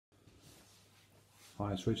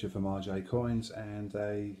Hi, it's Richard from RJ Coins, and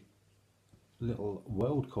a little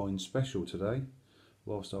world coin special today.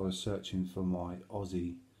 Whilst I was searching for my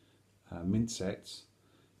Aussie mint sets,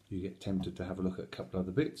 you get tempted to have a look at a couple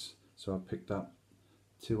other bits, so I picked up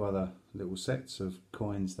two other little sets of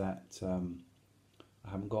coins that I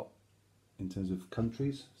haven't got in terms of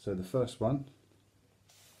countries. So the first one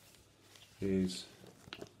is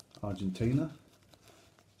Argentina,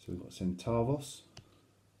 so we've got centavos.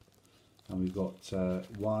 And we've got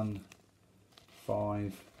 1,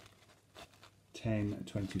 5, 10,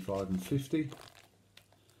 25 and 50.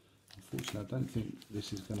 Unfortunately, I don't think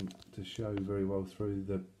this is going to show very well through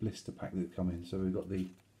the blister pack that come in. So we've got the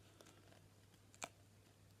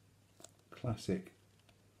classic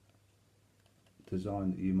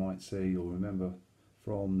design that you might see or remember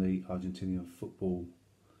from the Argentinian football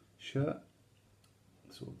shirt,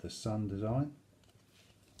 sort of the sun design.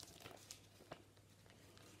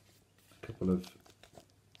 Couple of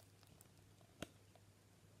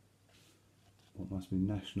what must be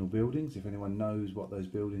national buildings. If anyone knows what those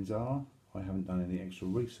buildings are, I haven't done any extra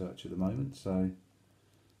research at the moment, so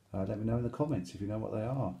let me know in the comments if you know what they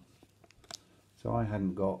are. So I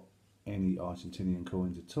hadn't got any Argentinian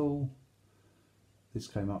coins at all. This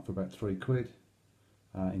came up for about £3,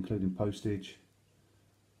 including postage.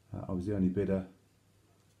 I was the only bidder,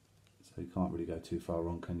 so you can't really go too far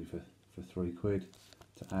wrong, can you, for £3?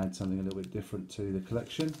 To add something a little bit different to the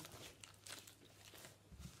collection.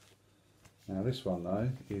 Now this one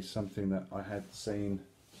though is something that I had seen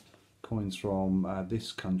coins from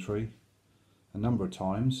this country a number of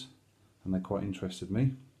times, and they quite interested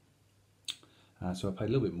me, so I paid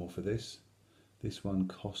a little bit more for this. This one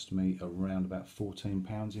cost me around about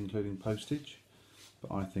 £14 including postage,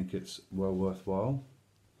 but I think it's well worthwhile.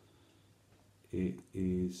 It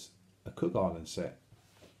is a Cook Island set.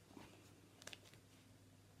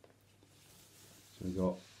 So we've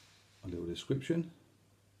got a little description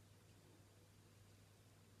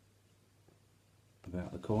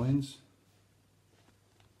about the coins,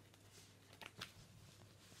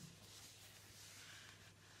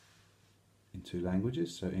 in two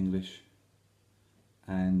languages, so English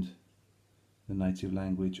and the native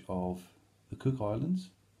language of the Cook Islands.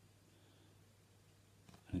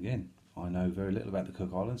 And again, I know very little about the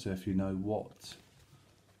Cook Islands, so if you know what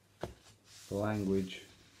language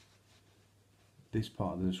this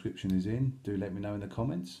part of the description is in, do let me know in the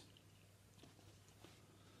comments.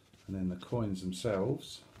 And then the coins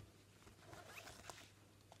themselves,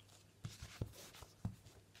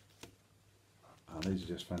 these are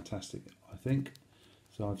just fantastic, I think.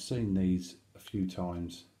 So I've seen these a few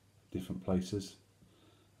times, different places.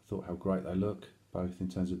 I thought how great they look, both in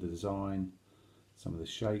terms of the design, some of the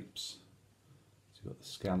shapes. So you've got the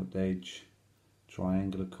scalloped edge,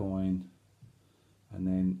 triangular coin, and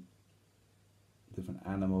then different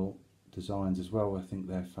animal designs as well. I think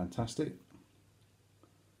they're fantastic.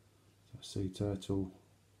 So sea turtle,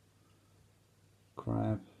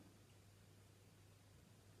 crab,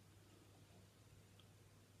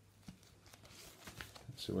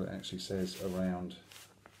 let's see what it actually says around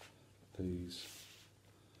these.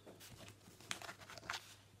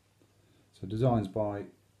 So designs by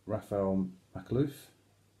Raphael Makhlouf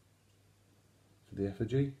for the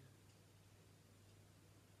effigy.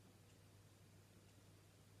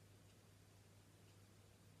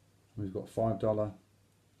 We've got $5,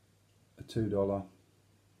 a $2,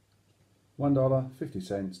 $1, 50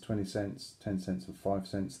 cents, 20 cents, 10 cents and 5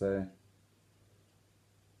 cents there.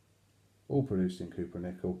 All produced in Cooper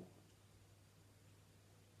nickel.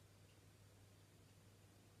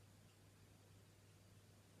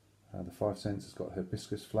 The 5 cents has got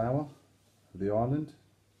hibiscus flower of the island.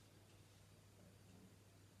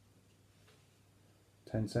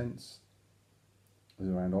 10 cents is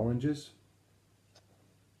around oranges.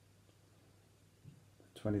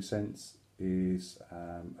 20 cents is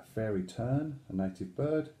a fairy tern, a native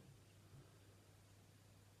bird.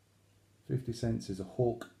 50 cents is a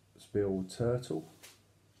hawk-billed turtle.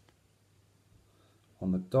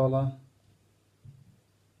 On the dollar,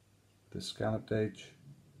 the scalloped edge,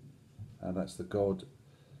 that's the god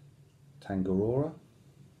Tangaroora.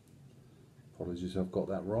 Apologies if I've got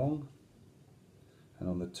that wrong. And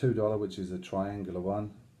on the $2, which is the triangular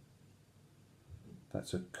one,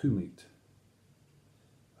 that's a kumite.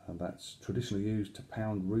 And that's traditionally used to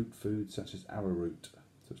pound root food such as arrowroot,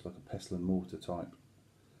 so it's like a pestle and mortar type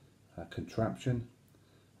contraption.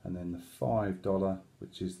 And then the $5,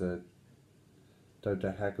 which is the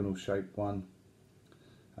dodecagonal shaped one,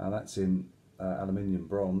 that's in aluminium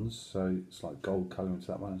bronze, so it's like gold colouring to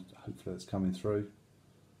that one. Hopefully that's coming through.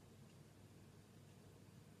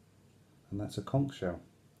 And that's a conch shell.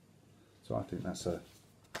 So So I think that's a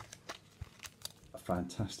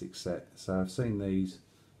fantastic set. So I've seen these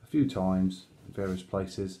a few times in various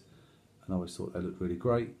places and I always thought they looked really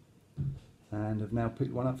great, and have now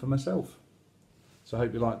picked one up for myself. So I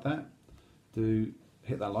hope you like that. Do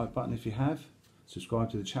hit that like button if you have, subscribe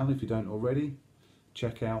to the channel if you don't already,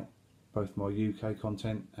 check out both my UK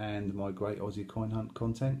content and my Great Aussie Coin Hunt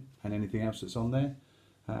content and anything else that's on there,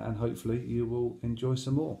 and hopefully you will enjoy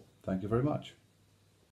some more. Thank you very much.